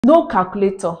No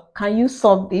calculator. Can you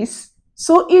solve this?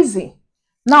 So easy.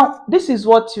 Now, this is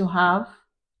what you have,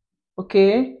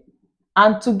 okay?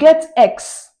 And to get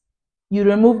x, you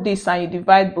remove this and you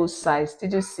divide both sides.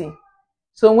 Did you see?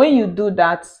 So when you do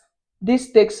that,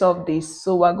 this takes off this.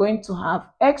 So we're going to have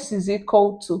x is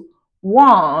equal to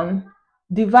 1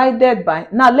 divided by,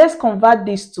 now let's convert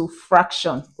this to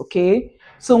fraction, okay?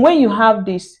 So when you have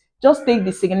this, just take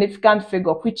the significant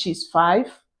figure, which is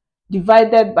 5,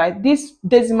 divided by this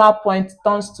decimal point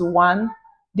turns to 1.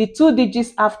 The 2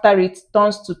 digits after it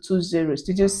turns to 2 zeros.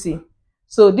 Did you see?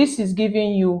 So this is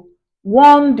giving you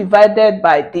 1 divided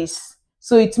by this.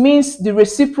 So it means the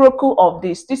reciprocal of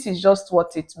this. This is just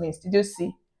what it means. Did you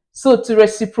see? So to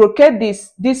reciprocate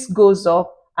this, this goes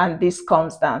up and this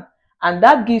comes down. And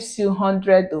that gives you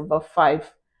 100 over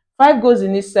 5. 5 goes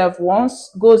in itself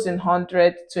once, goes in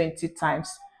 100 20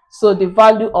 times. So the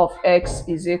value of x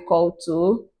is equal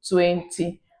to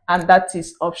 20. And that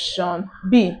is option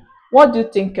B. What do you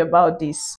think about this?